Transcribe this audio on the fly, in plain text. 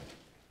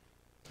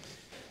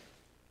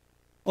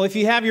Well, if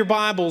you have your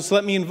Bibles,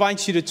 let me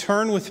invite you to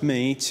turn with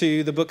me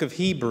to the book of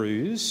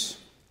Hebrews.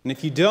 And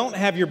if you don't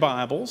have your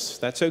Bibles,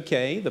 that's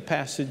okay. The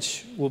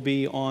passage will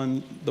be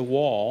on the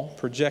wall,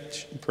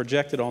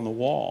 projected on the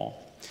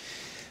wall.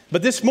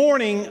 But this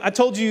morning, I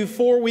told you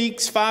 4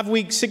 weeks, 5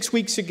 weeks, 6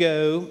 weeks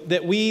ago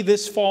that we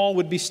this fall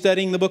would be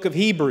studying the book of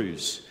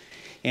Hebrews.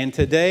 And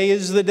today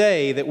is the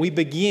day that we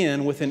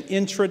begin with an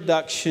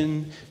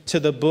introduction to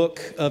the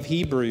book of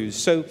Hebrews.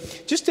 So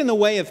just in the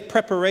way of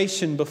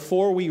preparation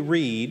before we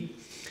read,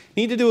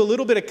 need to do a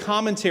little bit of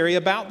commentary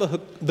about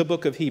the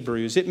book of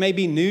Hebrews. It may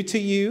be new to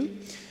you,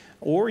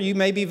 or you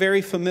may be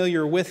very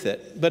familiar with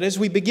it. But as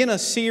we begin a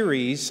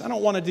series, I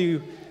don't want to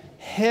do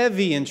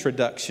heavy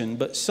introduction,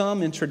 but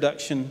some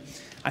introduction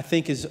I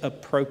think is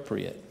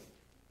appropriate.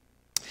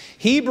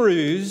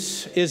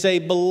 Hebrews is a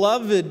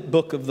beloved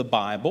book of the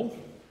Bible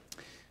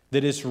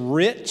that is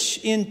rich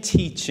in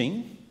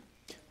teaching,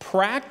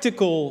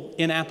 practical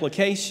in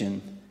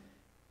application,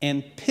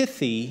 and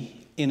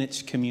pithy in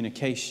its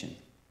communication.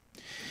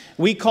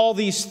 We call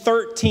these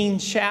 13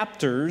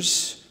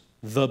 chapters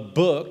the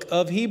book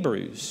of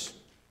Hebrews,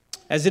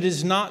 as it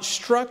is not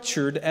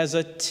structured as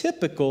a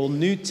typical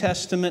New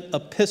Testament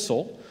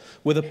epistle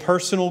with a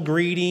personal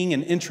greeting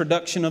and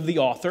introduction of the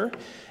author,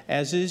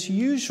 as is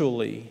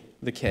usually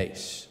the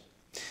case.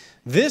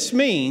 This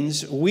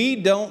means we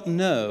don't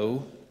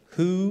know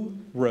who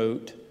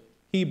wrote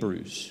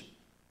Hebrews.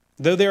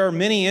 Though there are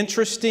many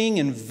interesting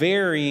and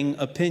varying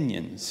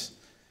opinions,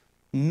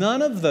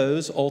 none of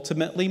those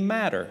ultimately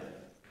matter,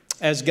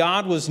 as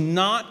God was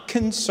not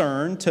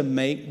concerned to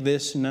make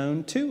this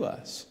known to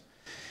us.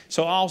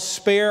 So I'll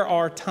spare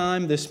our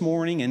time this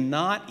morning and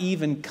not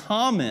even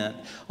comment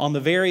on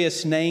the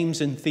various names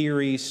and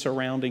theories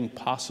surrounding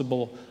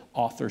possible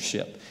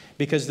authorship,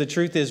 because the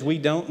truth is we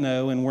don't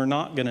know and we're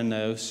not going to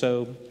know,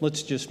 so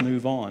let's just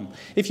move on.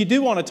 If you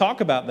do want to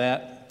talk about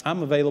that,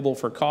 I'm available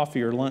for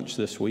coffee or lunch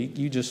this week.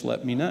 You just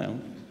let me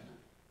know.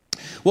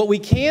 What we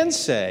can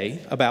say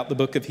about the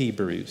book of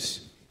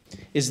Hebrews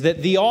is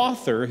that the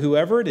author,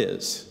 whoever it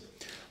is,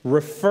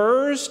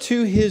 refers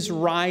to his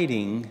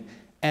writing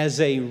as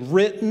a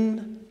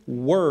written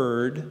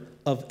word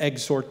of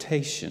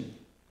exhortation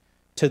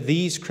to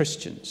these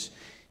Christians.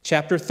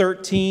 Chapter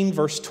 13,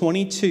 verse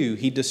 22,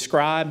 he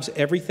describes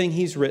everything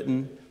he's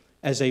written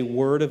as a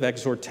word of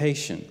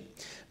exhortation.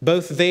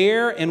 Both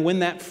there and when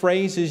that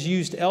phrase is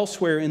used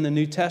elsewhere in the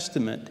New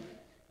Testament,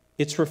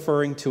 it's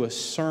referring to a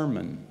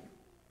sermon.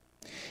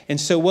 And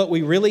so what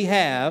we really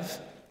have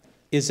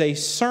is a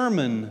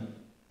sermon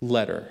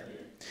letter.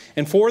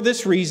 And for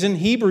this reason,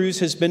 Hebrews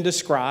has been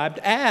described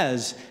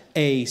as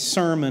a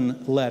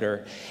sermon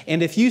letter.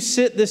 And if you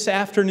sit this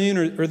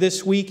afternoon or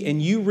this week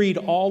and you read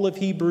all of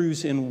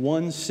Hebrews in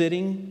one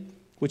sitting,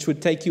 which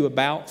would take you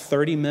about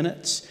 30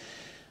 minutes,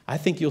 I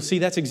think you'll see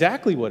that's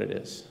exactly what it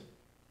is.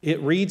 It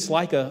reads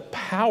like a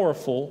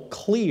powerful,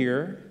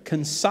 clear,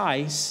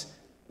 concise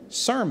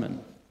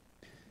sermon.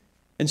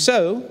 And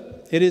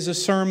so, it is a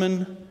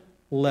sermon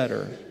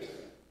letter.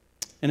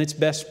 And it's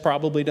best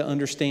probably to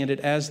understand it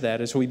as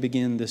that as we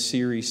begin this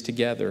series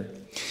together.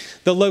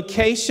 The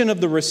location of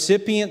the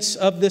recipients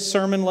of this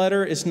sermon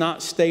letter is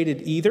not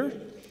stated either,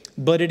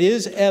 but it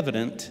is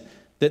evident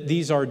that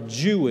these are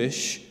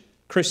Jewish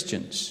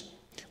Christians,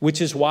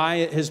 which is why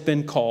it has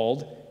been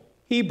called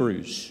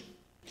Hebrews.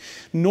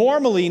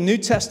 Normally, New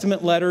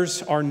Testament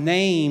letters are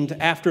named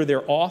after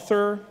their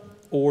author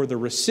or the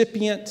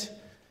recipient.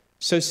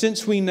 So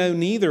since we know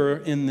neither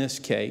in this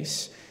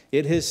case,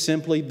 it has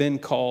simply been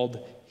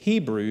called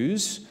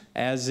Hebrews,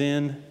 as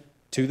in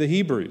to the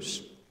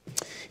Hebrews.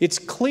 It's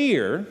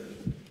clear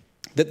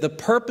that the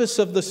purpose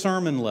of the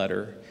sermon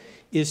letter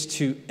is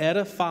to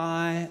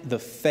edify the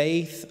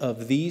faith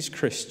of these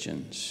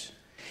Christians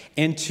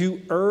and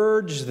to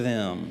urge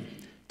them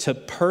to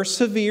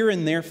persevere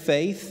in their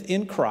faith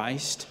in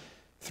Christ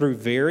through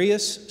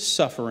various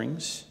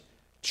sufferings,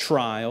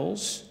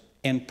 trials,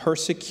 and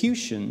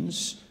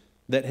persecutions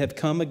that have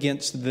come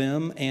against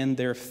them and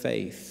their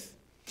faith.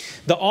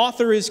 The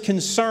author is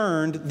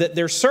concerned that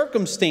their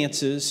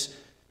circumstances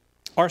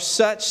are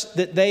such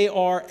that they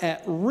are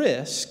at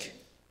risk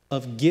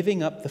of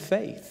giving up the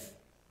faith.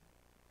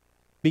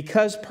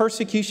 Because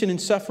persecution and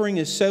suffering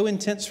is so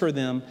intense for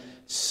them,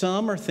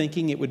 some are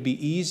thinking it would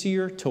be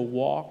easier to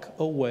walk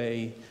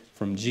away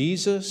from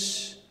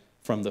Jesus,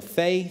 from the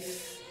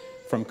faith,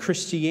 from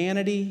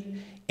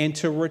Christianity, and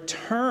to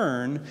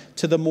return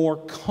to the more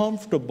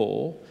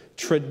comfortable,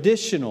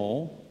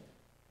 traditional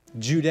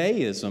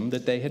Judaism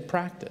that they had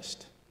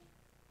practiced.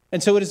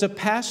 And so it is a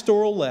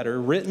pastoral letter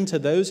written to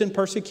those in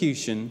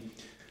persecution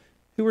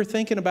who were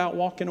thinking about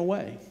walking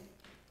away.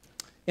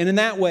 And in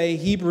that way,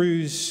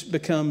 Hebrews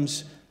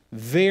becomes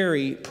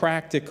very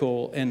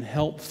practical and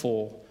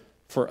helpful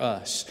for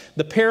us.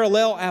 The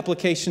parallel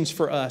applications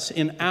for us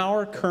in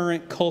our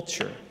current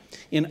culture,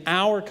 in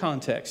our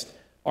context,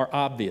 are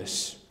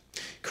obvious.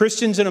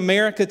 Christians in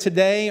America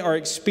today are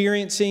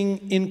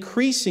experiencing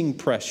increasing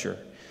pressure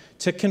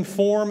to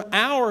conform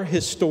our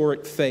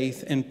historic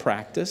faith and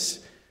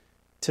practice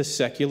to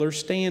secular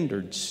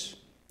standards,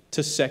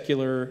 to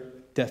secular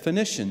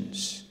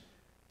definitions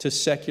to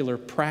secular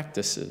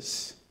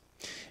practices.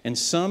 And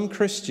some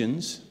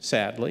Christians,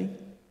 sadly,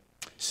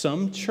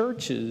 some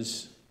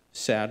churches,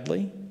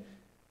 sadly,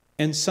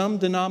 and some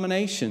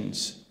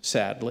denominations,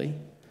 sadly,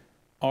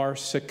 are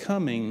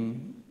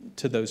succumbing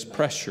to those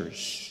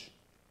pressures.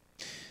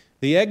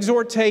 The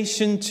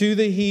exhortation to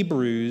the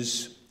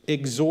Hebrews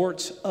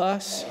exhorts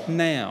us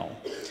now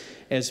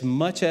as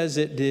much as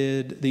it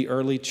did the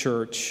early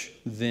church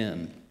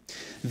then.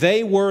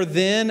 They were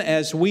then,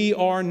 as we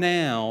are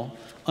now,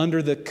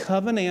 under the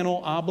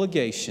covenantal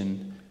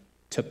obligation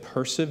to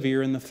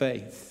persevere in the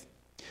faith,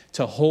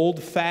 to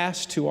hold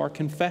fast to our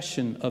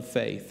confession of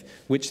faith,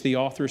 which the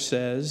author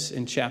says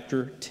in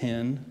chapter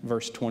 10,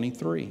 verse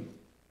 23.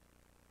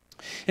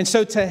 And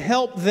so to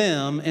help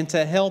them and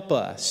to help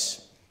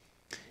us,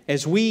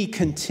 as we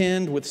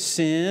contend with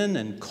sin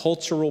and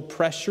cultural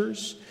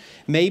pressures,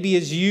 maybe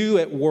as you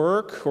at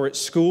work or at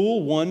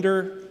school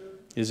wonder,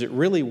 is it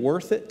really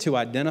worth it to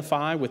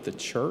identify with the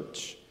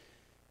church?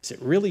 Is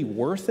it really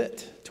worth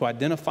it to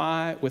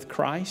identify with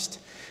Christ?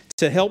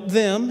 To help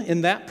them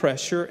in that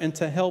pressure and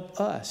to help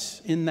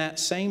us in that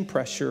same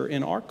pressure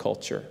in our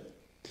culture.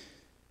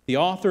 The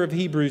author of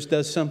Hebrews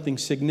does something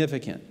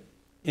significant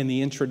in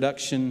the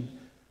introduction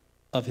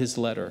of his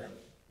letter.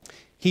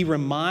 He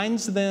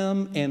reminds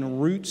them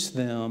and roots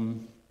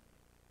them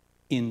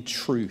in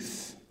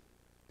truth,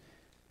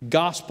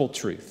 gospel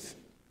truth.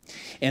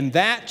 And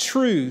that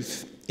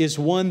truth is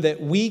one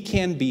that we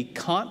can be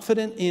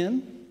confident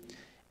in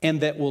and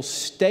that will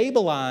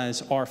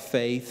stabilize our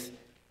faith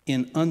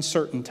in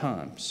uncertain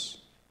times.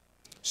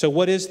 So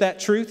what is that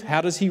truth?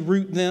 How does he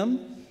root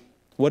them?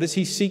 What does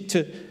he seek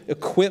to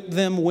equip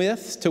them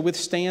with to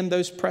withstand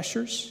those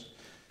pressures?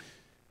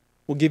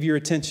 We'll give your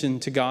attention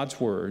to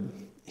God's word.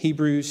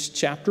 Hebrews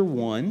chapter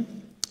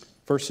 1,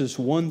 verses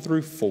 1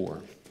 through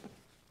 4.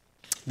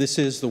 This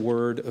is the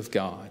word of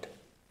God.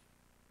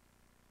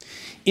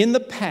 In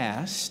the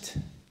past,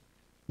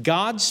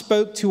 God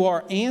spoke to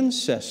our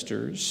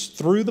ancestors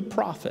through the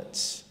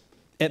prophets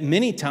at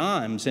many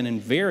times and in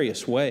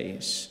various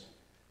ways.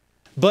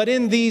 But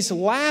in these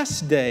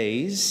last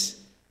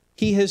days,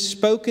 he has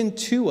spoken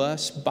to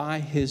us by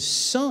his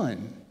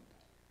Son,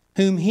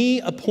 whom he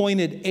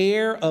appointed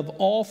heir of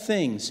all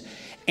things,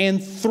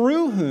 and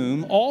through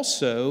whom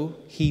also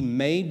he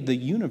made the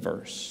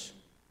universe.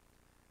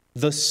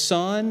 The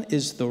Son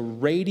is the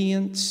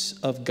radiance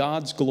of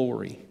God's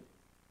glory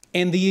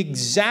and the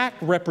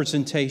exact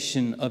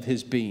representation of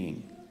his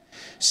being,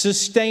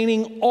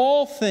 sustaining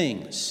all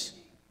things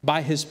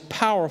by his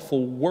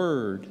powerful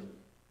word.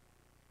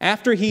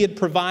 After he had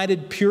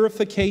provided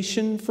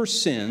purification for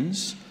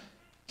sins,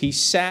 he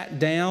sat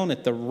down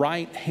at the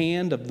right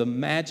hand of the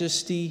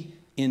Majesty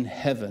in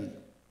heaven.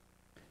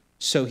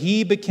 So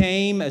he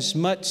became as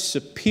much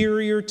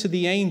superior to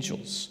the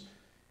angels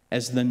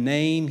as the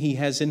name he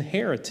has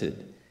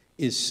inherited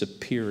is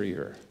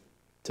superior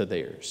to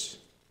theirs.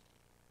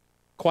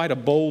 Quite a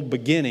bold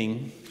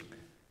beginning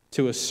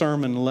to a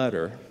sermon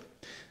letter.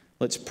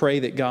 Let's pray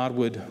that God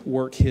would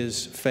work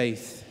his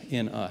faith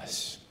in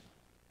us.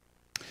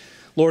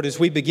 Lord, as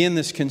we begin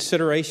this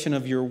consideration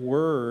of your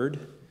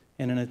word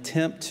in an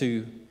attempt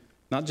to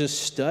not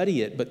just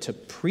study it, but to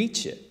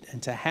preach it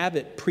and to have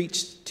it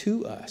preached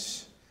to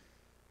us,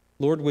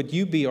 Lord, would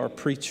you be our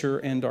preacher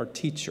and our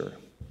teacher?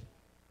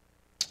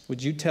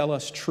 Would you tell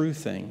us true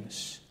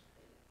things?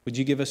 Would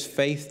you give us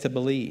faith to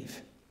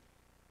believe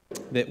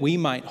that we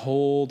might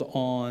hold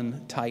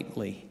on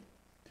tightly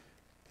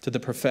to the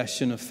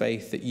profession of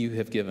faith that you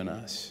have given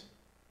us?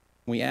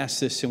 We ask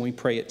this and we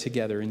pray it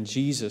together in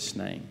Jesus'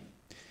 name.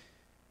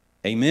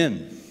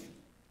 Amen.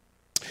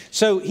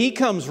 So he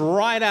comes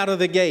right out of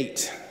the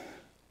gate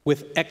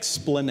with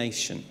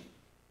explanation.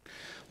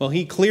 Well,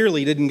 he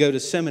clearly didn't go to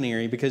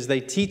seminary, because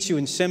they teach you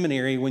in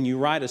seminary when you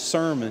write a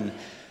sermon,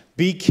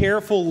 be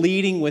careful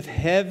leading with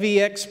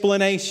heavy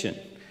explanation,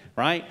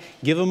 right?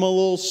 Give them a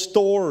little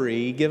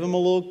story, give them a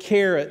little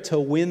carrot to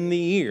win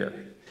the ear.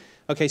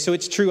 Okay, so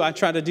it's true, I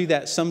try to do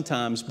that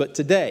sometimes, but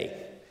today,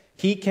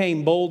 he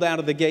came bold out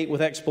of the gate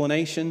with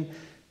explanation,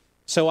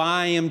 so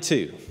I am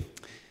too.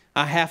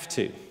 I have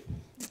to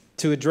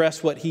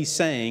address what he's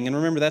saying. And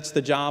remember, that's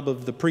the job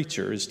of the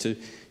preacher, is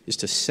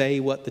to say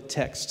what the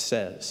text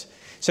says.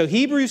 So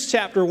Hebrews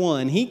chapter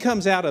 1, he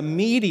comes out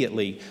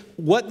immediately.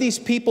 What these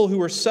people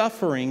who are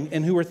suffering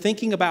and who are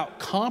thinking about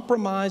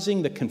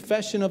compromising the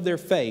confession of their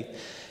faith,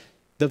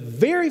 the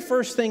very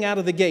first thing out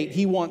of the gate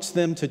he wants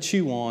them to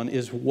chew on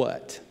is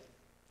what?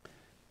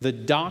 The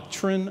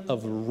doctrine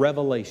of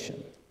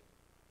revelation.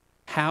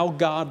 How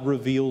God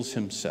reveals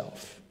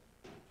himself.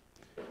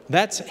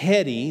 That's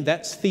heady,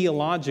 that's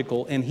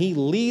theological, and he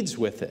leads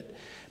with it.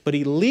 But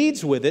he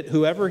leads with it,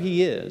 whoever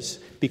he is,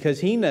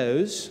 because he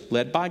knows,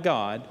 led by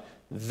God,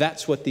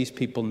 that's what these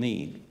people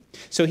need.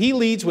 So he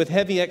leads with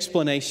heavy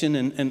explanation,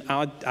 and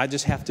I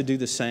just have to do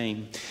the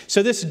same.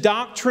 So this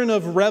doctrine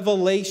of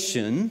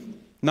revelation,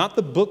 not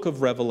the book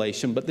of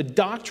Revelation, but the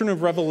doctrine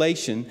of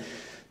revelation,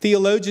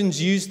 theologians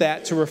use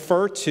that to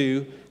refer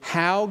to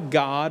how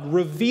God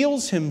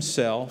reveals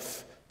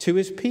himself to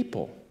his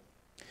people.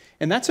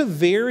 And that's a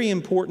very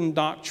important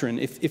doctrine.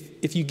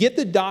 If you get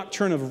the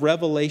doctrine of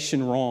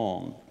revelation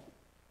wrong,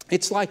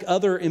 it's like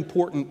other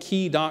important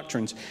key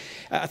doctrines.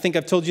 I think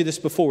I've told you this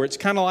before. It's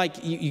kind of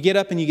like you get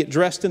up and you get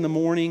dressed in the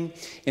morning,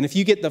 and if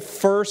you get the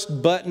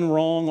first button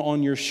wrong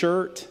on your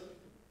shirt,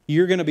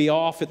 you're going to be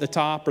off at the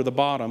top or the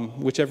bottom,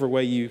 whichever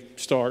way you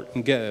start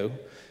and go.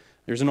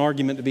 There's an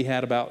argument to be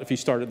had about if you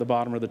start at the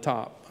bottom or the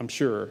top, I'm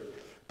sure.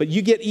 But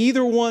you get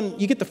either one,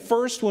 you get the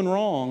first one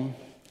wrong,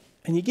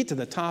 and you get to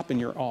the top and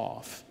you're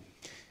off.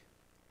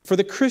 For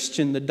the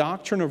Christian, the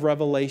doctrine of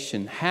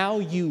revelation, how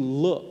you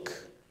look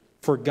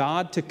for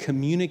God to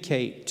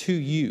communicate to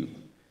you,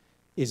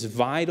 is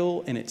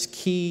vital, and it's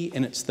key,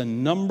 and it's the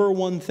number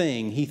one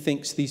thing He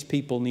thinks these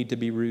people need to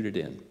be rooted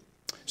in.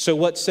 So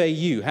what say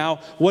you?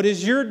 What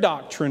is your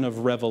doctrine of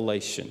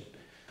revelation?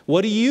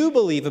 What do you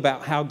believe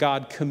about how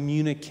God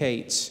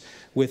communicates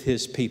with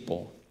His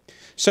people?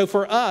 So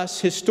for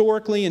us,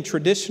 historically and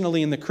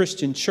traditionally in the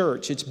Christian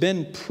church, it's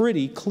been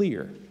pretty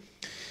clear.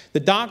 The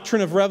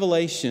doctrine of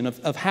revelation,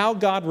 of how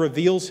God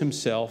reveals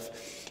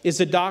Himself, is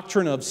a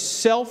doctrine of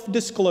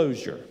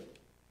self-disclosure.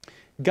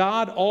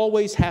 God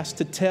always has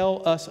to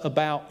tell us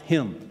about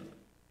Him.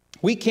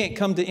 We can't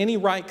come to any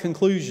right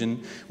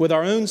conclusion with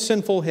our own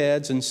sinful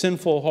heads and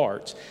sinful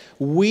hearts.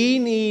 We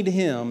need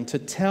Him to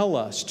tell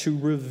us, to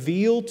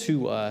reveal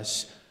to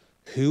us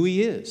who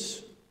He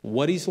is,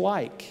 what He's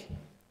like,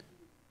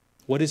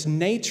 what His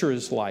nature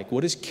is like,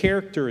 what His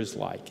character is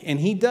like. And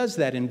He does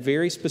that in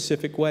very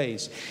specific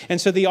ways. And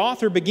so the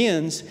author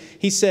begins,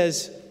 he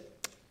says,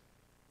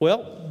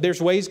 well,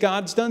 there's ways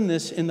God's done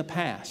this in the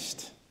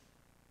past.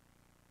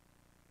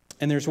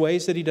 And there's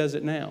ways that He does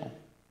it now.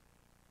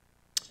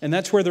 And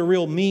that's where the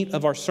real meat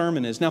of our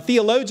sermon is. Now,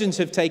 theologians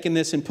have taken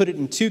this and put it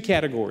in two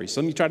categories.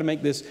 Let me try to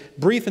make this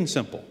brief and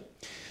simple.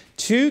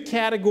 Two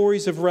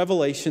categories of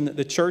revelation that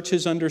the church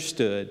has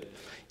understood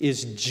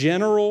is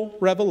general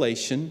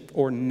revelation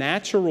or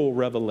natural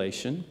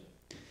revelation,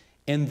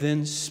 and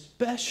then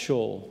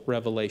special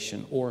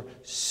revelation or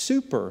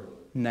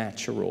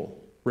supernatural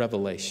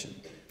revelation.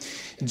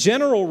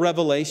 General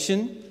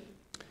revelation,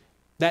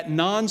 that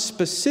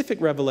non-specific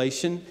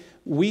revelation,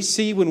 we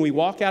see when we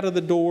walk out of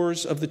the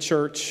doors of the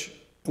church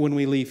when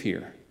we leave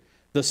here.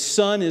 The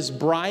sun is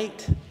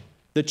bright,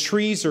 the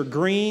trees are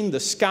green, the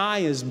sky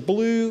is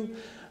blue,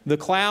 the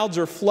clouds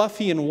are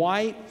fluffy and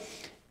white,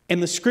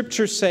 and the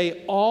scriptures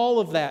say all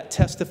of that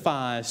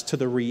testifies to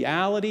the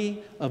reality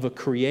of a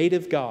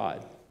creative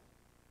God.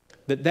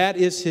 That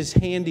is His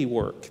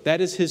handiwork, that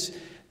is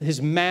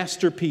His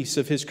masterpiece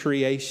of His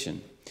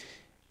creation.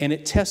 And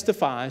it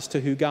testifies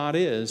to who God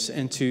is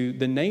and to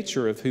the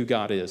nature of who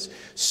God is.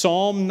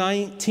 Psalm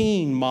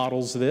 19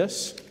 models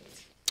this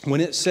when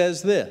it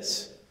says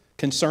this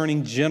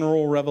concerning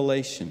general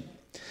revelation.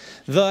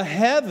 The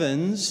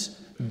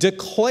heavens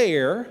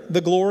declare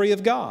the glory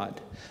of God.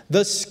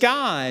 The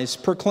skies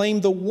proclaim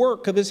the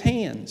work of His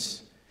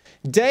hands.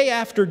 Day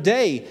after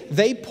day,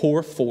 they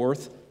pour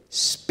forth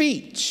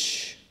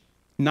speech.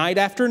 Night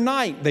after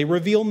night, they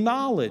reveal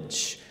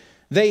knowledge.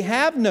 They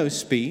have no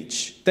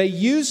speech, they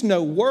use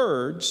no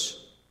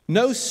words,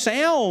 no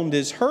sound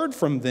is heard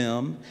from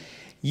them,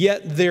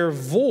 yet their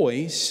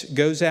voice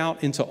goes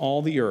out into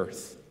all the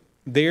earth,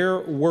 their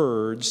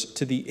words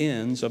to the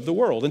ends of the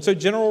world. And so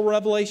general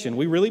revelation,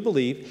 we really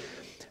believe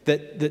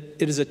that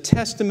it is a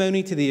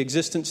testimony to the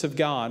existence of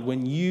God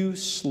when you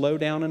slow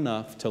down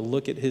enough to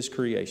look at His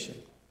creation.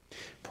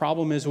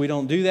 Problem is we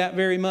don't do that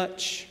very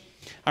much.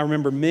 I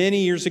remember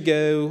many years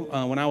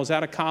ago when I was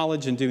out of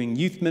college and doing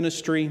youth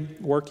ministry,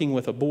 working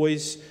with a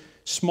boys'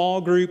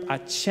 small group, I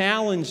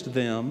challenged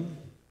them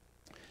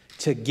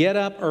to get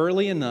up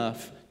early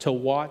enough to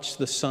watch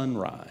the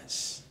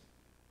sunrise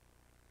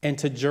and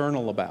to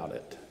journal about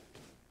it.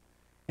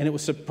 And it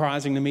was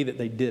surprising to me that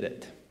they did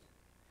it.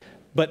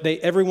 But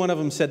every one of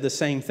them said the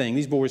same thing.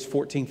 These boys,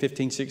 14,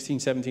 15, 16,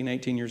 17,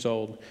 18 years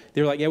old.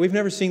 They were like, yeah, we've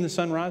never seen the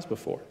sunrise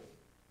before.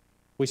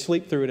 We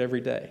sleep through it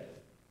every day.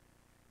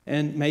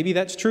 And maybe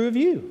that's true of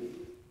you.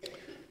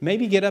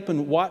 Maybe get up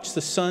and watch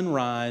the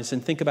sunrise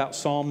and think about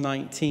Psalm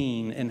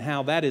 19 and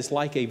how that is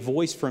like a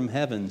voice from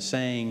heaven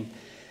saying,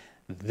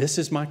 this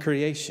is my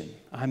creation.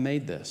 I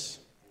made this.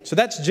 So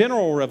that's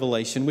general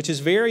revelation, which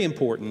is very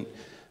important,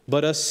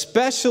 but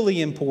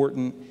especially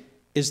important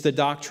is the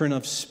doctrine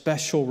of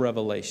special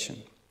revelation.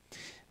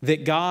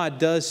 That God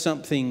does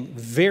something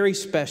very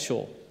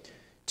special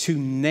to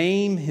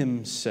name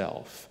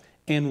Himself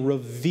and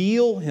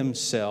reveal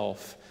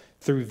Himself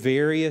through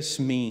various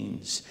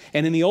means.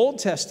 And in the Old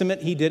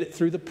Testament, He did it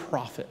through the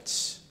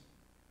prophets.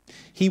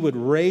 He would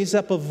raise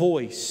up a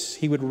voice.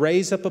 He would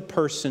raise up a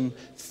person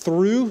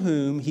through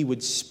whom He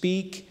would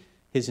speak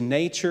His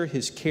nature,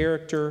 His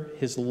character,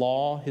 His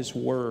law, His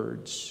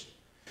words.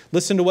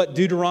 Listen to what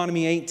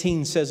Deuteronomy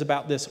 18 says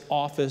about this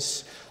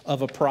office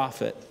of a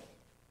prophet.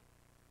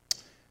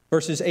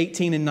 Verses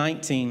 18 and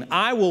 19.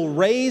 I will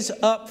raise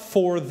up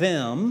for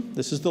them,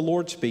 this is the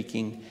Lord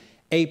speaking,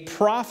 a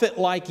prophet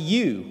like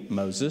you,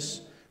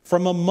 Moses,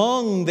 from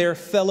among their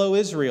fellow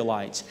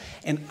Israelites,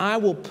 and I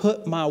will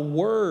put my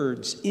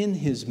words in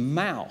his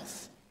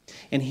mouth,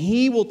 and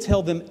he will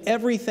tell them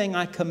everything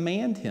I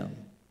command him.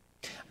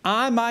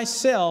 I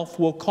myself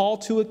will call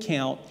to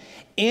account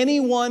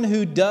anyone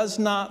who does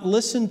not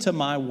listen to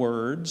my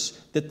words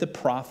that the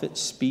prophet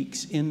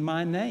speaks in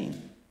my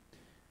name."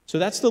 So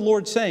that's the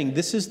Lord saying,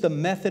 this is the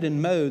method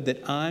and mode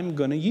that I'm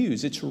going to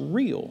use. It's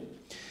real.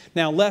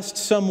 Now, lest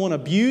someone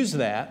abuse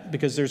that,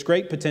 because there's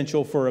great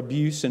potential for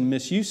abuse and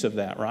misuse of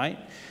that, right?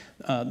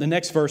 The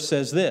next verse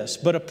says this,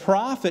 "But a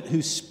prophet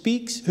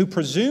who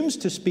presumes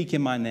to speak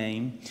in my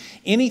name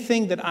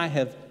anything that I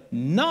have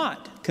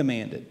not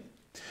commanded,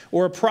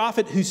 or a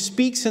prophet who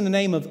speaks in the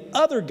name of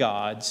other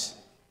gods,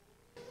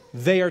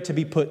 they are to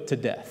be put to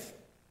death."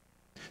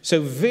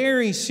 So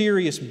very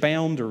serious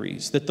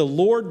boundaries that the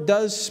Lord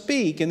does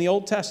speak in the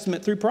Old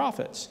Testament through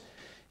prophets.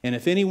 And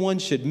if anyone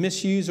should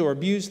misuse or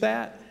abuse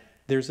that,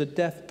 there's a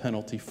death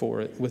penalty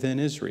for it within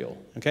Israel.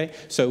 Okay?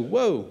 So,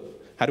 whoa,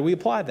 how do we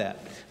apply that?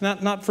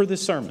 Not for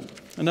this sermon,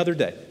 another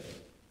day.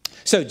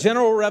 So,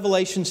 general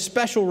revelation,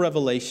 special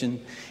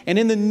revelation. And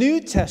in the New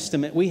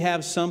Testament, we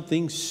have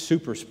something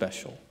super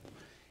special.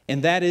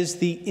 And that is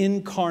the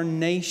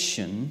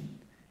incarnation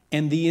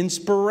and the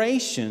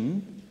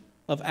inspiration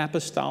of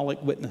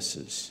apostolic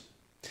witnesses.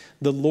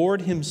 The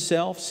Lord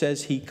himself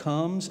says he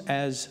comes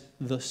as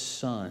the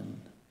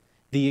Son,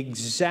 the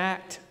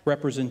exact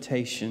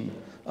representation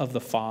of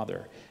the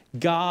Father.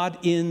 God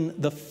in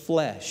the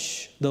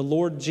flesh, the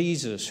Lord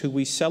Jesus, who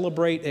we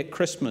celebrate at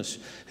Christmas,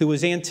 who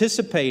was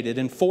anticipated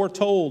and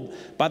foretold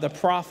by the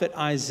prophet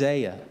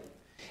Isaiah.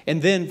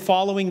 And then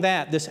following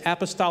that, this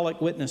apostolic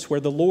witness where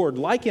the Lord,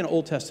 like in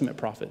Old Testament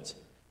prophets,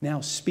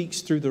 now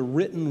speaks through the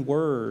written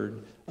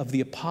word of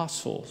the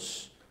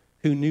apostles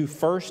who knew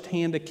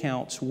firsthand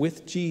accounts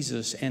with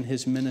Jesus and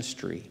his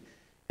ministry.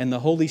 And the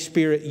Holy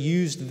Spirit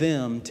used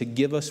them to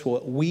give us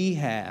what we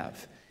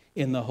have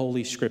in the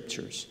Holy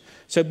Scriptures.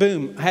 So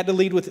boom, I had to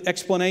lead with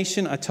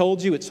explanation. I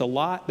told you it's a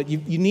lot, but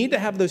you need to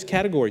have those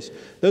categories.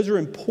 Those are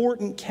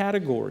important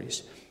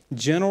categories.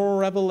 General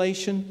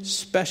revelation,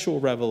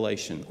 special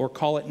revelation, or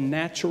call it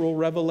natural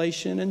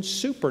revelation and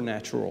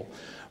supernatural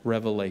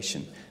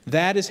revelation.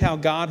 That is how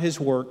God has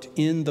worked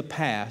in the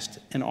past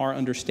and our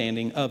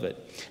understanding of it.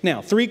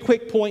 Now, 3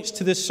 quick points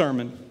to this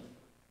sermon.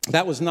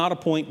 That was not a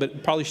point,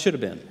 but probably should have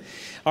been.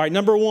 All right,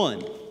 number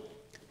 1,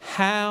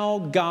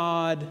 how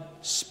God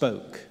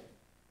spoke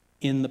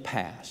in the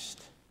past.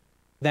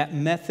 That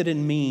method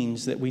and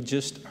means that we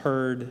just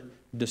heard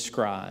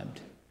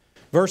described.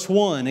 Verse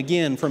 1,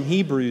 again from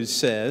Hebrews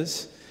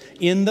says,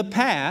 "In the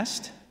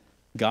past,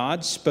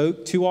 God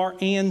spoke to our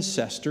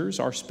ancestors,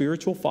 our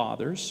spiritual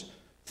fathers,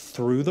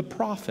 through the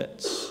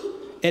prophets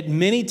at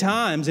many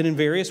times and in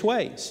various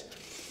ways."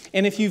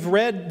 And if you've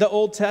read the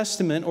Old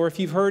Testament or if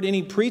you've heard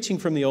any preaching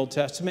from the Old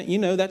Testament, you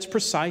know that's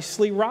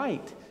precisely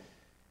right.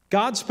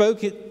 God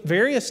spoke at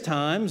various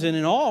times and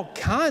in all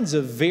kinds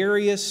of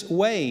various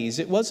ways.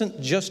 It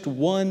wasn't just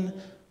one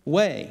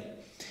way.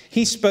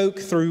 He spoke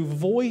through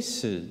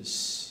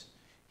voices.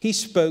 He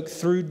spoke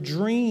through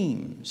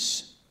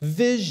dreams,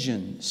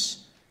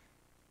 visions.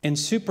 And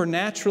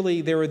supernaturally,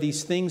 there are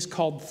these things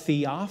called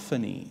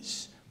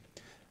theophanies.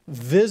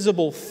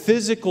 Visible,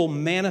 physical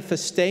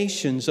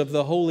manifestations of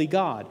the Holy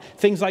God.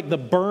 Things like the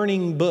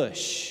burning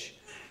bush,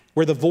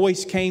 where the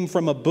voice came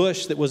from a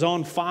bush that was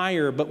on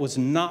fire but was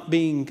not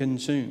being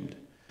consumed.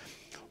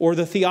 Or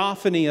the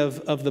theophany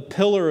of the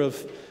pillar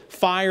of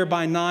fire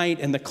by night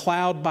and the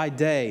cloud by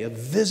day, a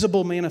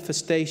visible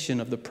manifestation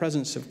of the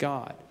presence of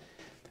God.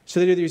 So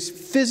there are these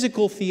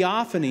physical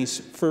theophanies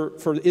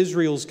for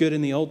Israel's good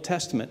in the Old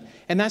Testament.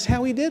 And that's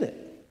how he did it.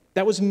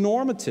 That was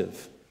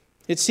normative.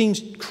 It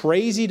seems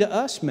crazy to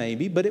us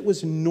maybe, but it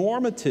was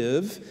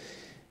normative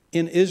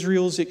in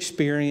Israel's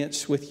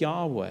experience with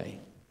Yahweh.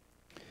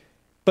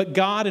 But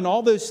God, in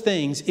all those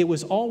things, it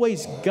was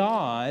always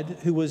God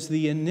who was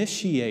the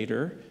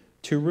initiator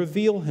to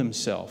reveal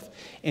himself.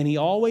 And he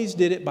always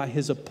did it by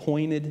his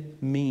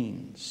appointed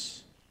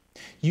means.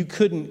 You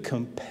couldn't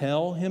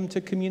compel him to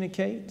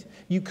communicate.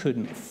 You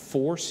couldn't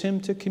force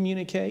him to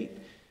communicate.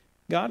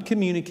 God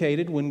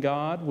communicated when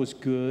God was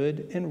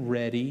good and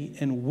ready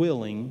and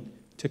willing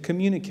to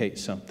communicate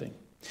something.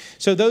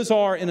 So those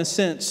are, in a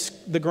sense,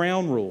 the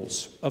ground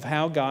rules of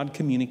how God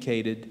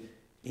communicated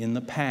in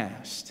the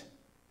past.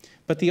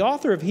 But the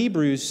author of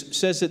Hebrews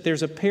says that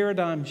there's a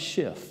paradigm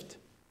shift.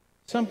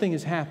 Something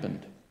has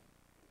happened.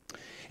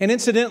 And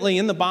incidentally,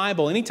 in the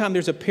Bible, anytime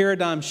there's a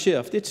paradigm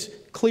shift, it's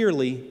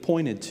clearly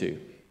pointed to.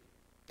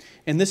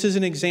 And this is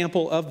an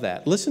example of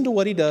that. Listen to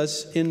what he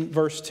does in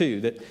verse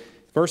 2. That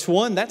verse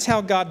 1, that's how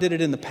God did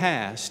it in the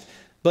past.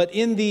 But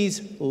in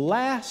these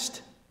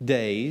last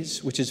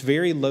days, which is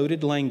very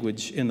loaded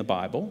language in the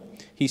Bible,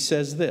 he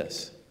says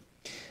this.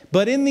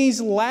 But in these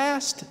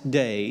last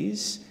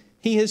days,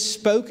 he has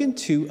spoken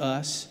to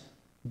us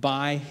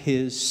by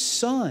his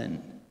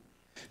Son,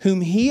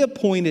 whom he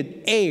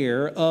appointed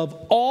heir of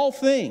all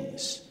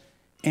things,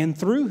 and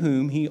through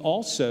whom he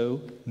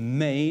also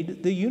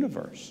made the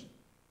universe.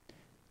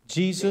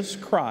 Jesus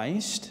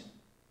Christ,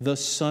 the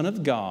Son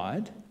of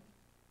God,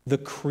 the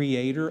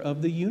creator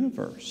of the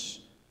universe,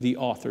 the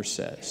author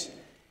says.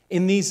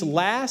 In these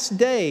last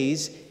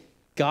days,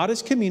 God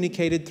has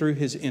communicated through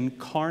His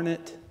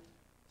incarnate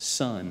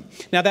Son.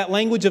 Now, that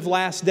language of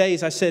last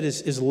days, I said,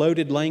 is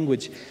loaded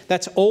language.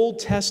 That's Old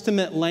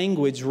Testament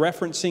language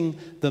referencing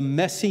the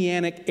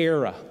Messianic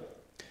era.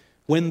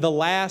 When the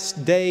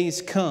last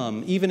days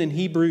come, even in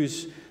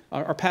Hebrews,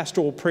 our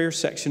pastoral prayer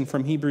section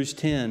from Hebrews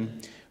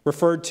 10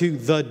 referred to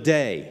the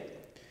day.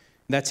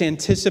 That's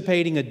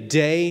anticipating a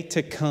day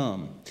to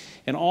come.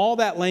 And all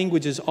that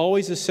language is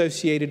always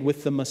associated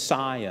with the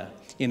Messiah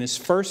in His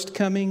first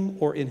coming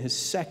or in His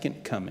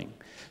second coming.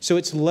 So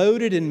it's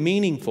loaded and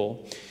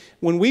meaningful.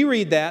 When we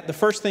read that, the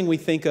first thing we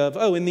think of,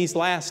 oh, in these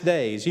last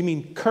days, you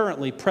mean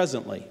currently,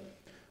 presently.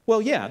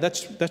 Well, yeah,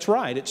 that's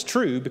right. It's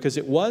true because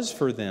it was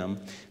for them.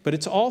 But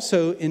it's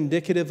also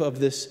indicative of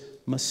this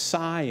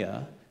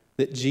Messiah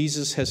that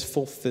Jesus has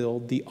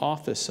fulfilled the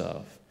office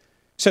of.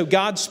 So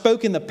God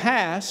spoke in the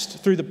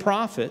past through the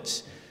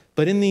prophets,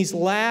 but in these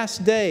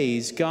last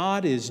days,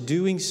 God is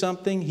doing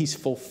something. He's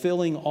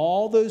fulfilling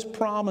all those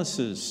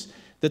promises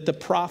that the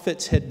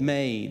prophets had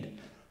made.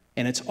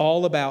 And it's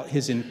all about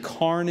His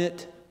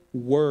incarnate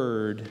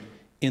Word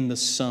in the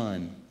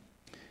Son.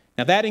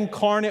 Now, that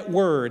incarnate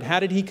Word, how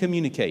did He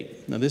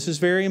communicate? Now, this is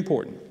very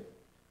important.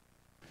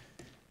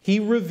 He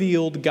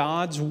revealed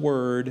God's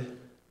Word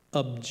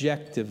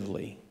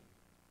objectively,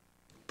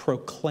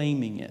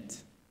 proclaiming it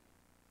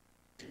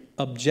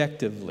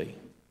objectively.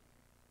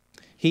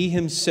 He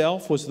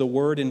Himself was the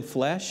Word in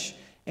flesh,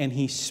 and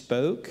He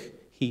spoke,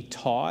 He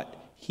taught,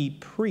 He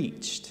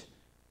preached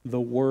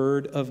the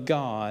Word of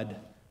God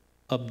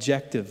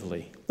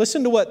objectively.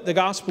 Listen to what the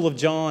Gospel of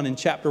John in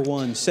chapter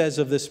 1 says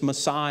of this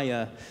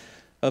Messiah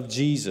of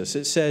Jesus.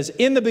 It says,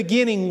 "In the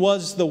beginning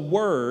was the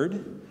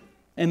Word,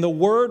 and the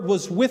Word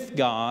was with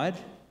God,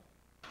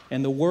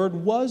 and the Word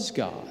was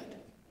God.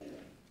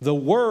 The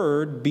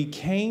Word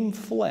became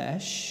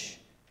flesh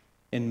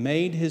and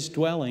made His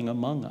dwelling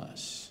among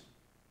us."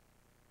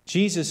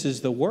 Jesus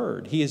is the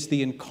Word. He is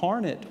the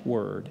incarnate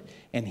Word,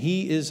 and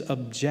He is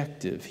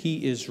objective.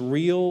 He is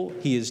real.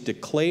 He is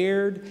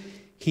declared.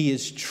 He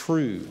is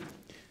true.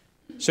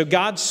 So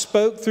God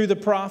spoke through the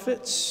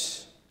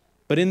prophets,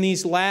 but in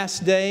these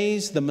last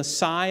days, the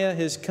Messiah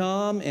has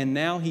come, and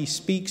now He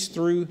speaks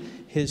through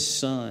His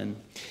Son.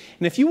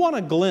 And if you want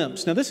a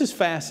glimpse, now this is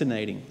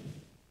fascinating.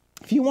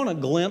 If you want a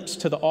glimpse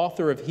to the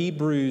author of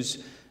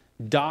Hebrews'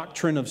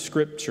 doctrine of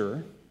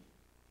Scripture,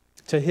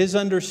 to his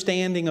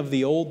understanding of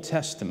the Old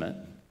Testament,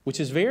 which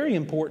is very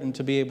important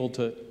to be able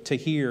to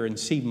hear and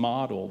see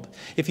modeled.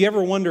 If you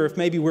ever wonder if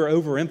maybe we're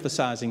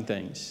overemphasizing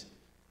things,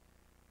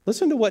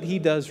 listen to what he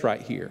does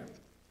right here.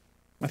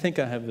 I think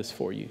I have this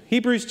for you.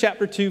 Hebrews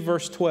chapter 2,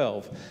 verse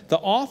 12. The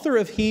author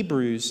of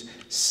Hebrews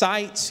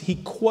he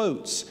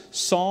quotes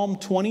Psalm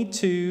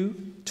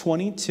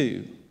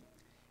 22:22.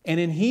 And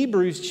in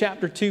Hebrews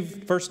chapter 2,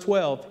 verse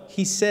 12,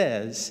 he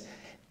says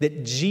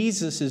that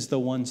Jesus is the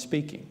one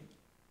speaking.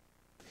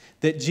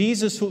 That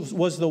Jesus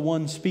was the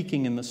one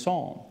speaking in the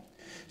psalm.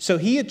 So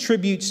he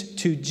attributes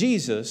to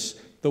Jesus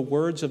the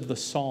words of the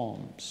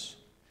Psalms.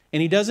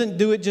 And he doesn't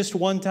do it just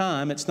one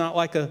time. It's not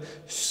like a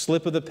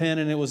slip of the pen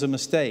and it was a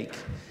mistake.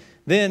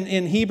 Then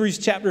in Hebrews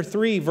chapter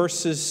 3,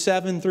 verses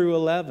 7 through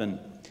 11,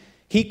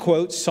 he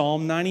quotes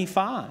Psalm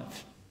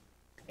 95.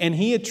 And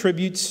he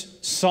attributes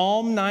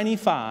Psalm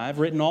 95,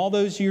 written all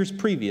those years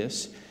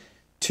previous,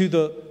 to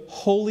the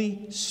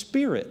Holy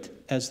Spirit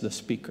as the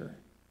speaker.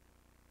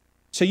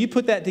 So you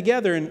put that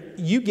together and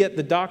you get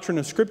the doctrine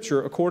of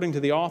Scripture according to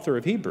the author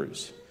of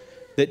Hebrews.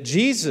 That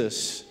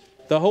Jesus,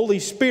 the Holy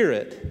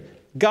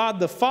Spirit, God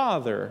the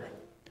Father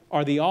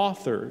are the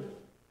author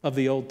of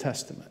the Old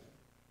Testament.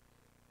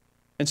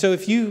 And so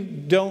if you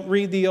don't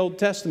read the Old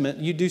Testament,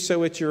 you do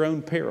so at your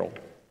own peril.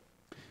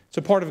 It's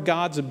a part of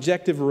God's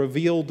objective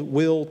revealed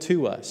will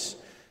to us.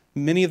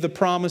 Many of the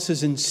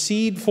promises in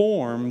seed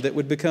form that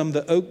would become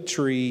the oak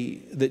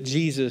tree that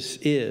Jesus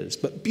is.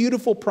 But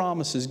beautiful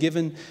promises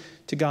given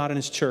to God and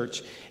His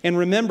church. And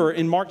remember,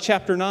 in Mark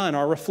chapter 9,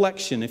 our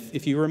reflection,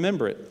 if you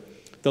remember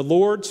it, the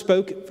Lord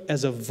spoke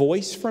as a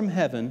voice from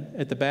heaven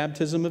at the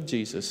baptism of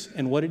Jesus.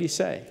 And what did He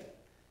say?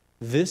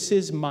 "This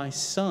is my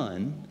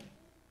Son,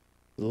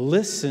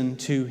 listen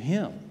to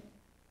Him."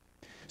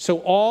 So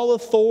all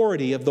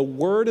authority of the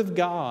Word of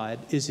God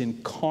is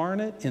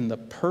incarnate in the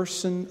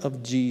person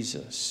of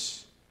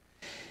Jesus.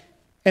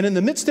 And in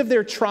the midst of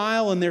their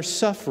trial and their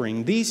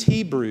suffering, these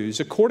Hebrews,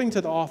 according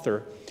to the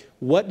author,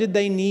 what did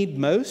they need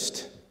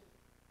most?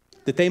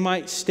 That they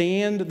might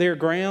stand their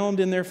ground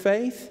in their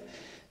faith?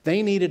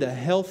 They needed a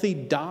healthy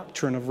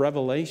doctrine of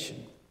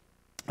revelation.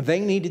 They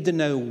needed to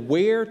know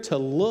where to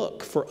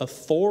look for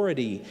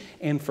authority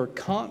and for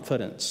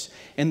confidence,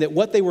 and that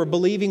what they were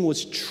believing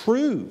was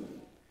true,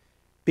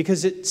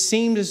 because it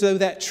seemed as though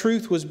that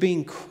truth was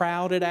being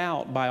crowded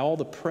out by all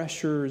the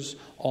pressures,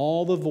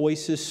 all the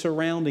voices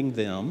surrounding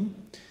them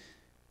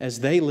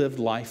as they lived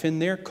life in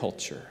their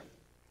culture.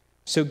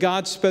 So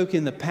God spoke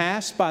in the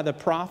past by the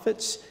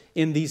prophets.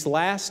 In these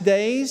last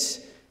days,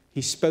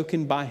 He's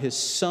spoken by His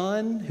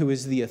Son, who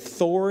is the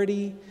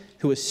authority,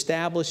 who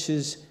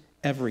establishes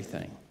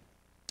everything.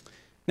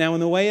 Now, in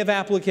the way of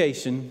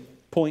application,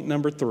 point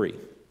number 3,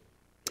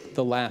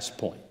 the last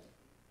point.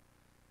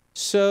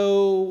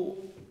 So,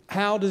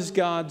 how does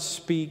God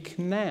speak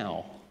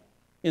now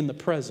in the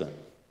present?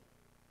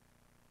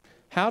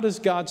 How does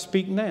God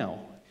speak now?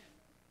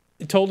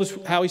 It told us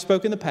how He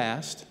spoke in the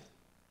past.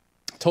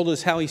 It told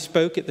us how He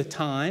spoke at the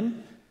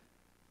time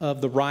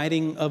of the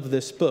writing of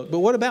this book. But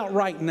what about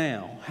right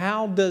now?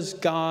 How does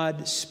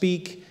God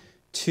speak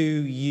to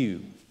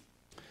you?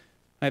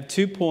 I have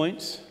 2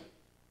 points,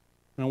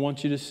 and I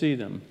want you to see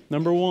them.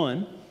 Number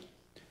 1,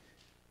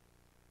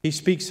 He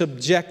speaks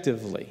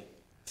objectively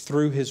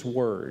through His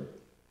Word,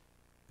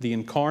 the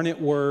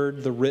incarnate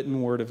Word, the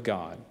written Word of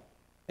God.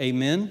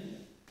 Amen?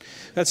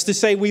 That's to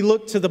say, we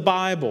look to the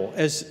Bible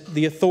as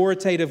the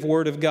authoritative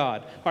Word of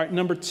God. All right,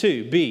 number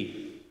 2,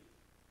 B.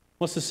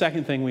 What's the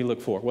second thing we look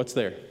for? What's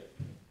there?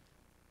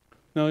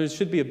 No, there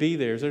should be a B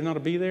there. Is there not a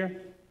B there?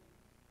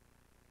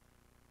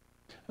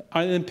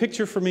 All right, then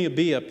picture for me a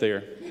B up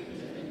there.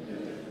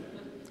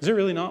 Is there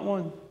really not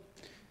one?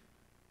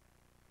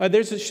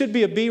 There should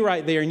be a B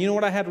right there. And you know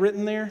what I had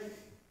written there?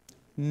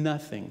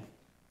 Nothing.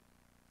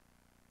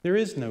 There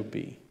is no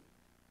B.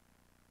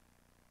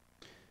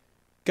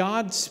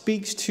 God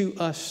speaks to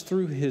us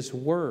through His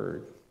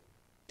Word.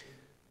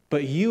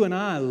 But you and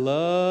I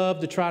love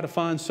to try to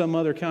find some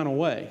other kind of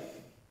way.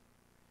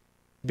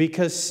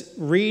 Because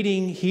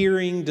reading,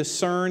 hearing,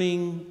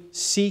 discerning,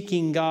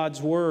 seeking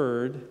God's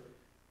Word,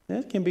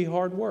 that can be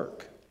hard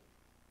work,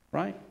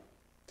 right?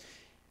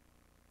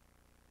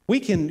 We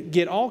can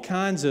get all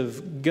kinds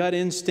of gut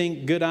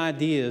instinct, good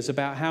ideas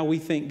about how we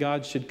think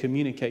God should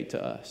communicate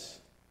to us.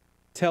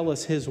 Tell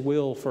us His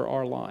will for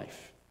our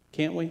life,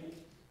 can't we?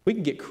 We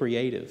can get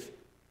creative,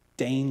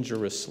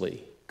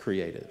 dangerously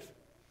creative.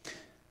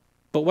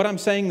 But what I'm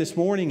saying this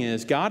morning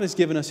is God has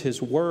given us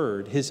His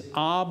Word, His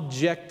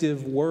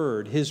objective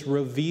Word, His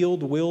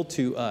revealed will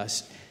to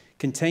us,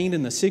 contained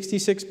in the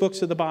 66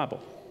 books of the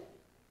Bible.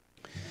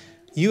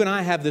 You and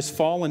I have this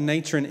fallen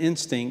nature and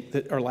instinct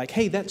that are like,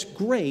 hey, that's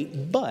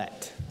great,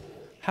 but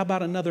how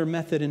about another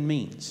method and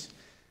means?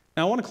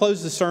 Now, I want to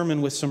close the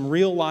sermon with some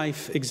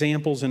real-life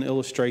examples and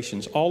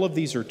illustrations. All of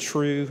these are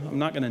true. I'm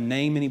not going to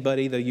name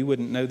anybody, though you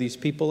wouldn't know these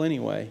people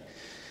anyway.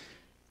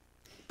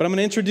 But I'm going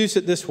to introduce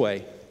it this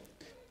way.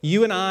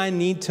 You and I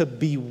need to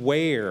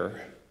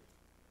beware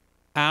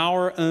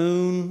our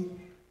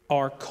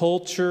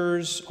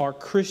culture's, our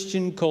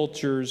Christian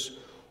culture's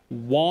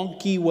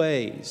wonky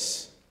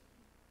ways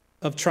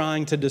of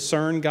trying to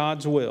discern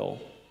God's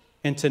will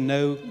and to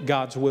know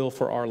God's will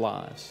for our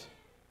lives.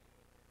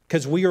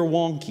 Because we are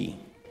wonky.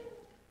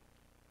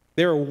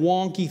 There are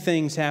wonky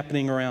things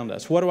happening around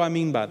us. What do I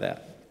mean by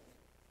that?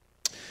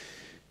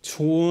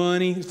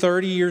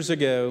 30 years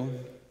ago,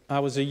 I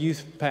was a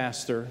youth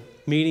pastor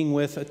meeting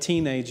with a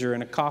teenager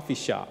in a coffee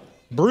shop,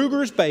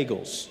 Bruegger's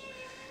Bagels.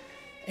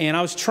 And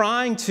I was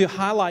trying to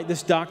highlight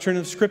this doctrine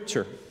of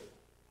Scripture.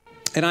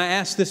 And I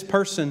asked this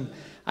person,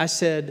 I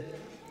said,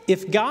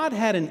 if God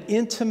had an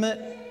intimate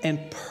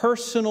and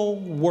personal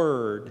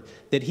word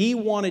that He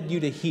wanted you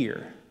to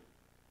hear,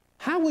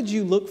 how would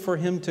you look for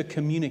Him to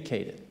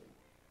communicate it?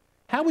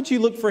 How would you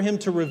look for Him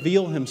to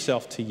reveal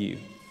Himself to you?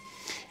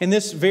 And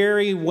this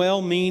very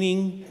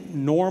well-meaning,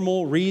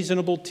 normal,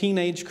 reasonable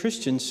teenage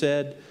Christian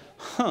said,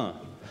 I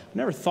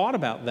never thought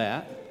about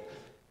that,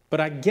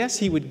 but I guess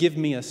He would give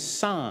me a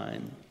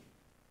sign.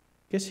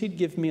 Guess He'd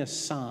give me a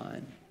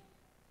sign.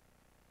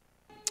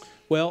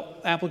 Well,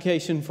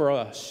 application for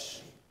us.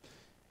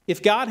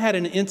 If God had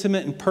an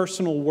intimate and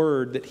personal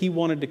word that He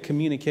wanted to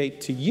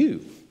communicate to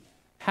you,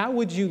 how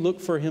would you look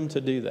for Him to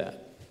do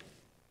that?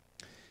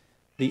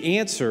 The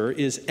answer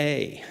is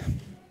A,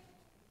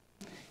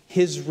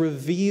 His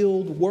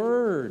revealed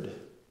word.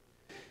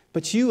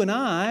 But you and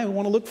I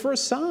want to look for a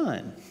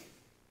sign.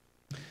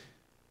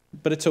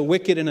 But it's a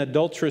wicked and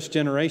adulterous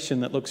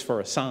generation that looks for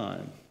a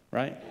sign,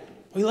 right?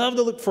 We love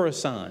to look for a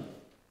sign.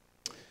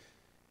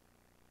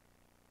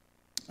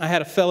 I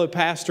had a fellow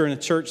pastor in a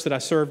church that I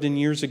served in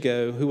years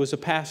ago who was a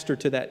pastor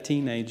to that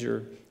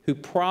teenager who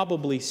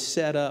probably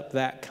set up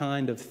that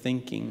kind of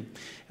thinking.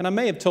 And I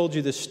may have told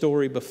you this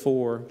story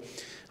before.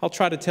 I'll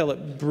try to tell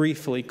it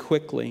briefly,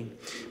 quickly.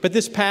 But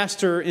this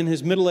pastor in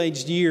his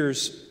middle-aged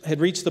years had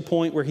reached the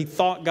point where he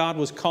thought God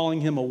was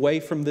calling him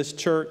away from this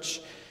church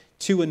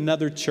to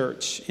another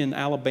church in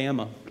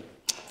Alabama,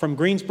 from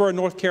Greensboro,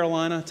 North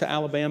Carolina to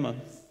Alabama.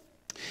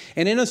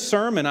 And in a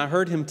sermon, I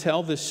heard him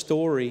tell this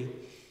story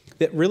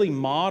that really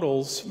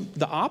models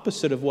the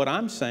opposite of what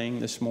I'm saying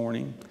this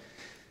morning.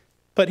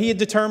 But he had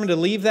determined to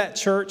leave that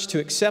church to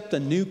accept a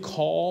new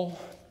call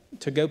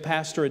to go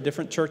pastor a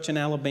different church in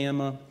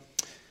Alabama.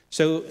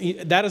 So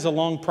that is a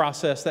long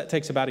process. That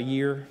takes about a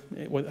year.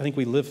 I think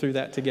we lived through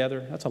that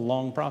together. That's a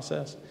long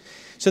process.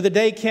 So the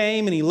day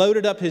came and he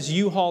loaded up his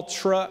U-Haul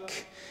truck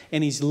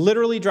and he's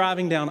literally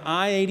driving down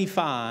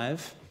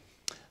I-85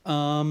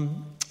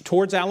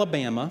 towards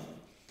Alabama,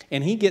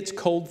 and he gets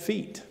cold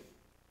feet.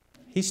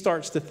 He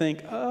starts to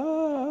think,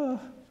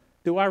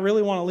 do I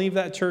really want to leave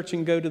that church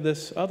and go to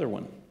this other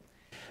one?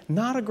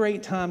 Not a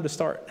great time to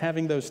start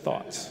having those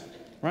thoughts.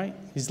 right?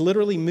 He's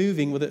literally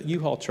moving with a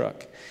U-Haul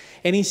truck.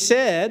 And he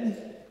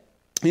said,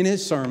 in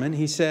his sermon,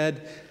 he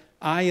said,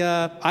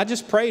 I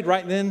just prayed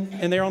right then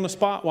and there on the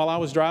spot while I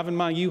was driving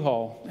my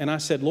U-Haul. And I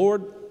said,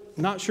 Lord,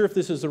 not sure if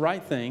this is the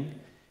right thing.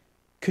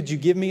 Could you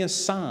give me a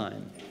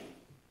sign?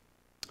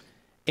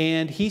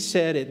 And he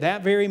said, at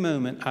that very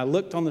moment, I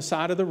looked on the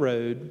side of the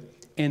road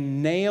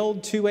and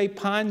nailed to a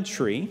pine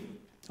tree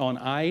on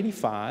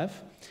I-85.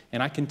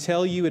 And I can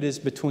tell you it is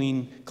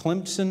between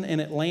Clemson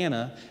and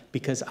Atlanta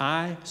because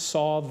I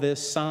saw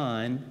this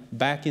sign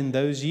back in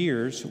those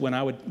years when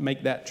I would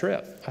make that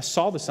trip. I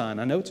saw the sign.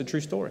 I know it's a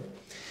true story.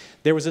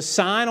 There was a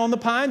sign on the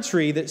pine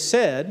tree that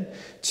said,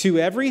 to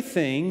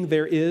everything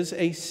there is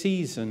a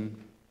season.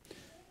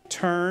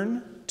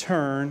 Turn,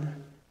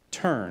 turn,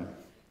 turn.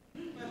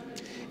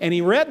 And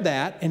he read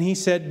that and he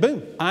said,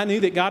 boom, I knew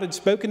that God had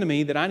spoken to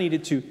me that I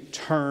needed to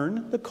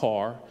turn the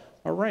car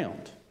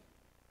around.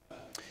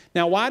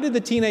 Now, why did the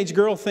teenage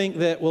girl think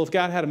that, well, if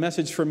God had a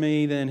message for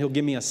me, then he'll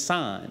give me a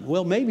sign?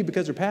 Well, maybe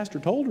because her pastor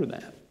told her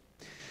that.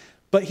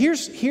 But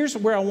here's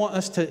where I want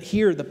us to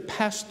hear the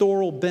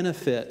pastoral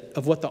benefit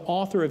of what the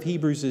author of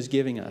Hebrews is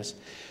giving us.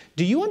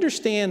 Do you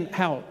understand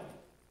how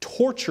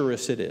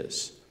torturous it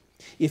is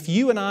if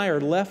you and I are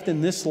left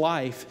in this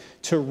life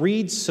to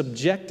read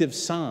subjective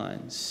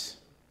signs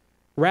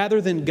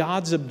rather than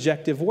God's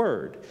objective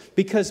word?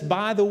 Because,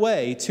 by the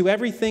way, to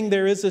everything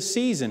there is a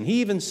season. He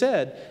even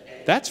said,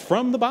 that's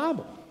from the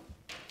Bible.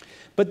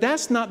 But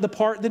that's not the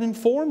part that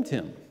informed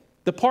him.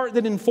 The part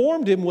that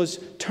informed him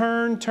was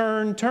turn,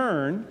 turn,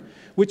 turn,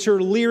 which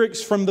are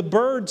lyrics from the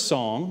Bird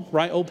song,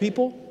 right, old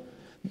people?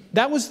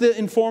 That was the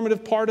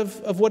informative part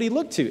of what he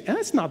looked to. And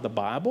that's not the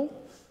Bible.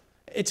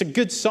 It's a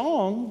good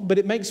song, but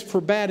it makes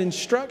for bad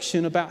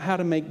instruction about how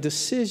to make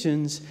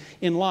decisions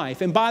in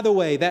life. And by the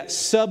way, that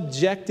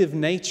subjective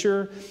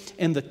nature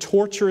and the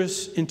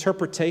torturous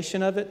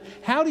interpretation of it,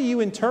 how do you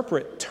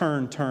interpret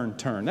turn, turn,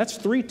 turn? That's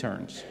 3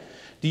 turns.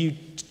 Do you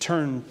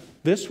turn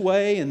this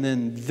way and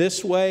then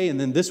this way and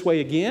then this way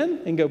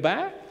again and go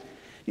back?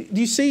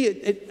 Do you see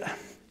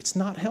it's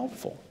not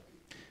helpful.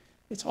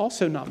 It's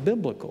also not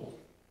biblical.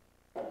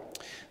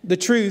 The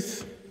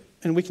truth,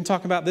 and we can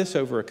talk about this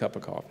over a cup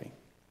of coffee.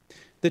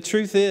 The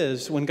truth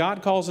is, when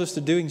God calls us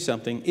to doing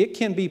something, it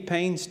can be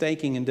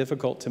painstaking and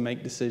difficult to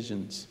make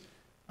decisions.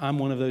 I'm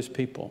one of those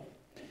people.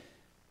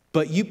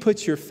 But you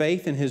put your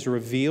faith in His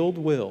revealed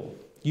will.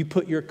 You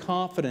put your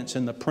confidence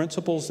in the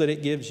principles that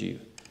it gives you.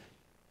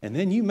 And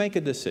then you make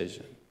a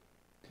decision.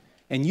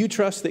 And you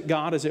trust that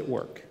God is at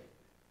work.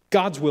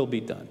 God's will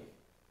be done.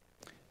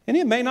 And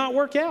it may not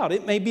work out.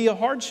 It may be a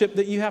hardship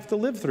that you have to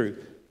live through.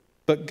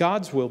 But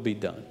God's will be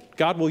done.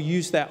 God will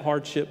use that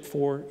hardship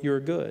for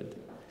your good.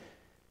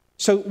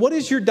 So what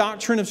is your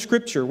doctrine of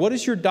Scripture? What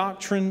is your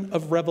doctrine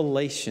of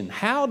revelation?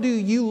 How do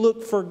you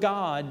look for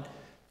God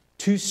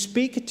to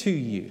speak to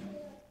you?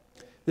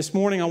 This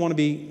morning I want to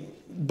be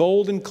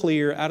bold and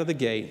clear out of the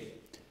gate.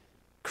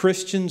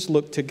 Christians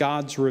look to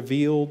God's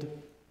revealed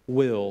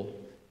will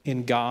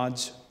in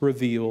God's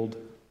revealed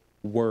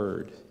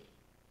word.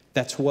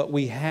 That's what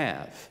we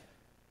have.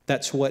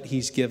 That's what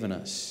He's given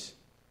us.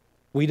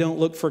 We don't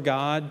look for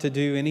God to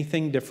do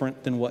anything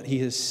different than what He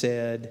has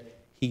said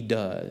He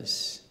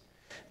does.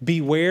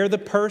 Beware the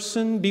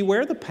person,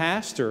 beware the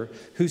pastor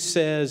who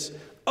says,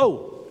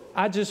 oh,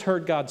 I just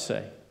heard God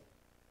say.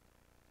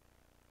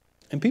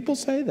 And people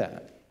say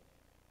that.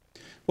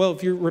 Well,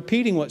 if you're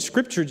repeating what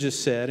Scripture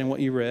just said and what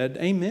you read,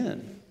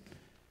 amen.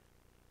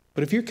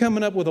 But if you're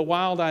coming up with a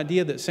wild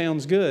idea that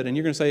sounds good and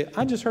you're going to say,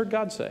 I just heard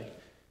God say,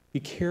 be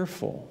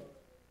careful.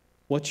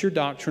 What's your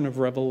doctrine of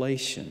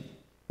revelation?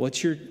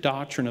 What's your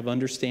doctrine of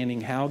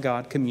understanding how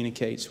God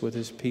communicates with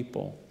His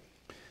people?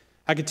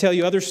 I could tell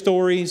you other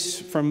stories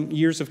from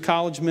years of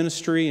college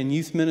ministry and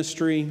youth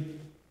ministry.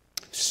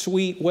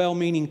 Sweet,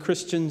 well-meaning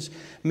Christians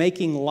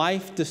making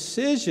life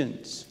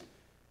decisions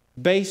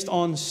based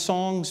on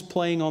songs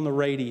playing on the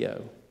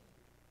radio.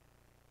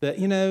 That,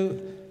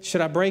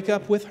 should I break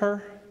up with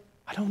her?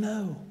 I don't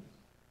know.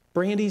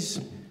 Brandy's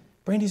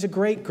a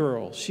great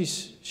girl.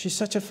 She's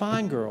such a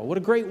fine girl. What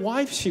a great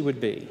wife she would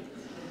be.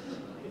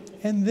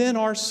 And then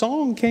our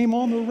song came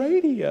on the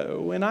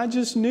radio, and I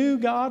just knew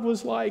God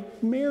was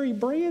like, marry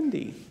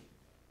Brandy.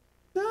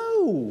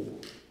 No.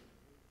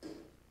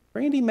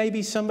 Brandy may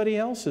be somebody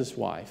else's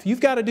wife.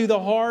 You've got to do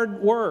the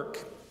hard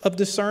work of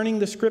discerning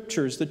the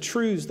Scriptures, the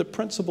truths, the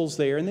principles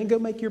there, and then go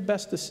make your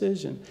best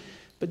decision.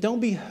 But don't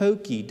be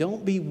hokey.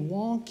 Don't be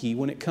wonky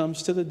when it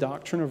comes to the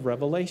doctrine of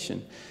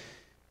revelation.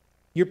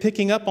 You're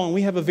picking up on,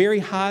 we have a very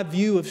high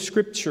view of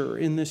Scripture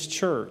in this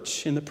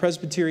church, in the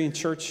Presbyterian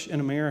Church in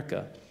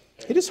America.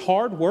 It is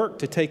hard work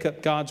to take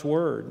up God's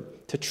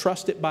Word, to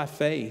trust it by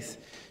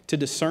faith, to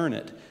discern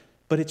it.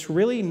 But it's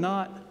really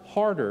not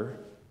harder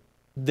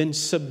than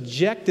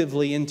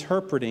subjectively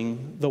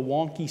interpreting the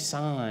wonky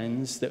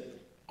signs that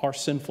our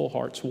sinful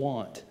hearts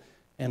want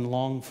and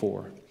long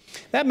for.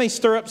 That may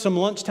stir up some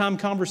lunchtime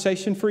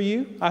conversation for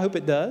you. I hope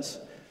it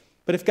does.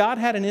 But if God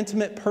had an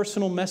intimate,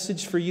 personal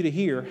message for you to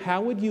hear,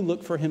 how would you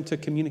look for Him to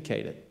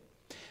communicate it?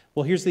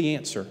 Well, here's the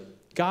answer.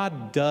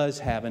 God does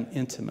have an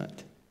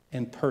intimate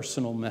and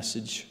personal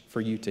message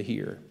for you to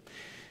hear.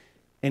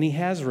 And He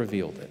has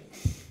revealed it.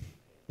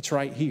 It's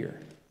right here.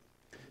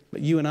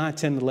 But you and I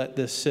tend to let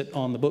this sit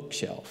on the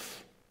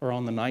bookshelf or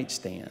on the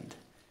nightstand.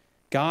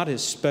 God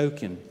has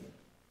spoken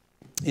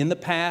in the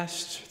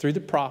past through the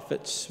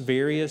prophets,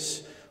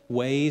 various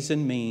ways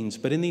and means.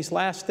 But in these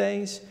last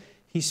days,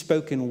 He's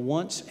spoken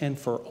once and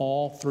for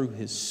all through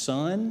His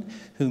Son,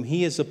 whom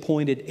He has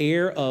appointed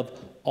heir of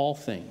all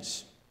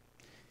things.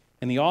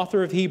 And the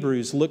author of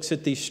Hebrews looks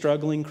at these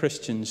struggling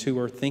Christians who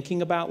are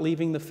thinking about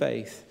leaving the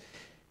faith,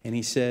 and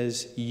he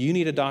says, you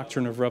need a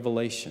doctrine of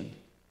revelation,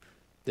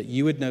 that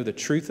you would know the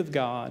truth of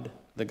God,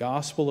 the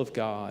gospel of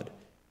God,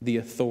 the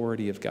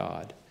authority of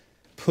God.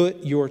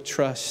 Put your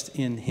trust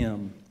in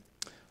Him.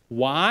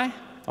 Why?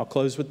 I'll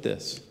close with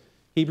this.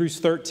 Hebrews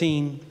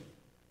 13,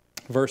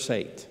 verse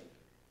 8.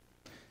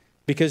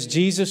 Because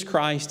Jesus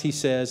Christ, he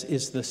says,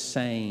 is the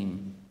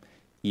same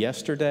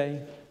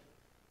yesterday,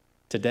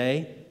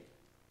 today,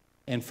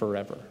 and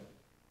forever.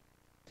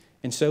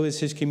 And so is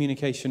His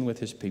communication with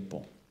His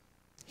people.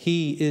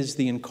 He is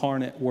the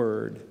incarnate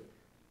Word.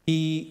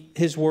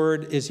 His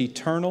Word is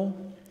eternal.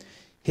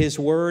 His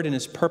Word and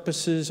His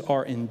purposes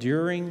are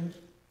enduring.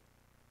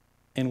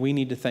 And we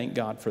need to thank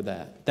God for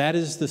that. That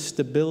is the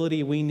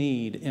stability we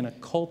need in a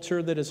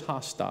culture that is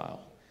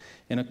hostile,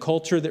 in a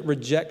culture that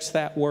rejects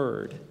that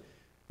Word.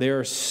 There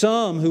are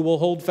some who will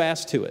hold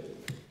fast to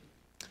it,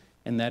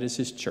 and that is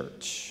His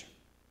church.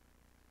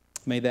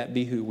 May that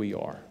be who we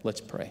are.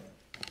 Let's pray.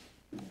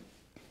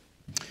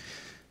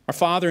 Our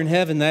Father in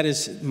heaven, that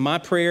is my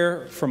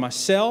prayer for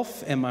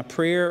myself and my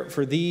prayer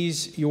for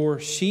these,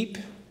 your sheep,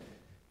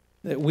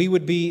 that we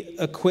would be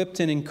equipped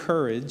and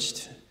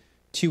encouraged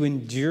to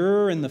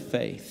endure in the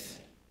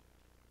faith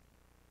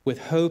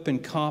with hope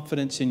and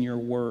confidence in your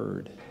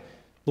word.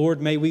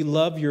 Lord, may we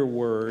love your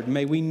word.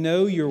 May we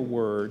know your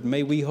word.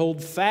 May we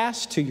hold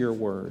fast to your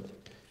word.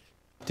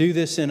 Do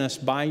this in us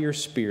by your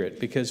Spirit,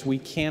 because we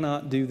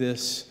cannot do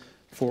this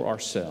for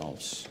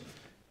ourselves.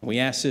 We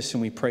ask this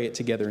and we pray it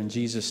together in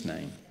Jesus'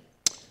 name.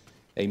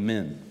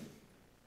 Amen.